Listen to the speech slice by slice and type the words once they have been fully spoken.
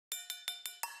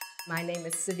My name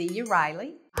is Sevilla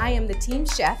Riley. I am the team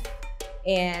chef,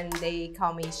 and they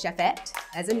call me Chefette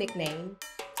as a nickname.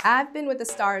 I've been with the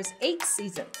Stars 8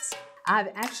 seasons. I've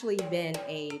actually been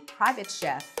a private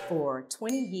chef for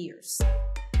 20 years.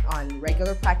 On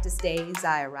regular practice days,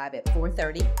 I arrive at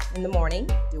 4:30 in the morning,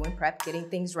 doing prep, getting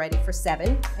things ready for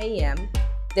 7 a.m.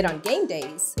 Then on game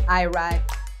days, I arrive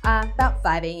about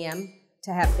 5 a.m.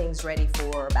 to have things ready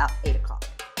for about 8 o'clock.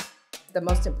 The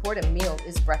most important meal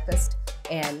is breakfast,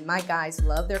 and my guys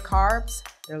love their carbs,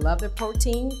 they love their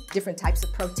protein, different types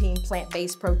of protein,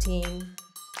 plant-based protein,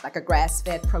 like a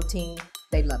grass-fed protein.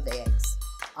 They love the eggs,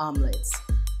 omelets,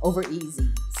 over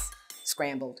easies,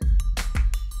 scrambled.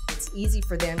 It's easy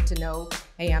for them to know,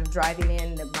 hey, I'm driving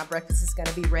in, my breakfast is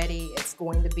gonna be ready, it's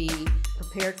going to be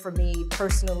prepared for me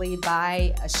personally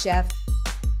by a chef.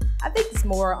 I think it's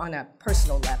more on a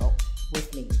personal level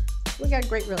with me. We got a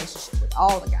great relationship with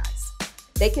all the guys.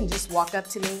 They can just walk up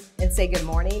to me and say good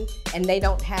morning, and they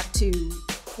don't have to,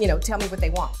 tell me what they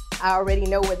want. I already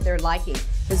know what they're liking,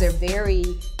 because they're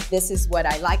this is what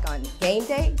I like on game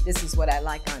day, this is what I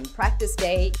like on practice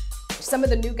day. Some of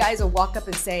the new guys will walk up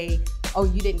and say, oh,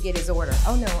 you didn't get his order.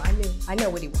 Oh no, I know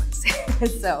what he wants.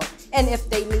 And if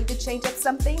they need to change up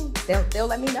something, they'll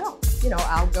let me know.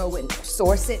 I'll go and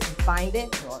source it and find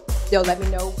it, or they'll let me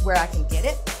know where I can get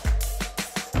it.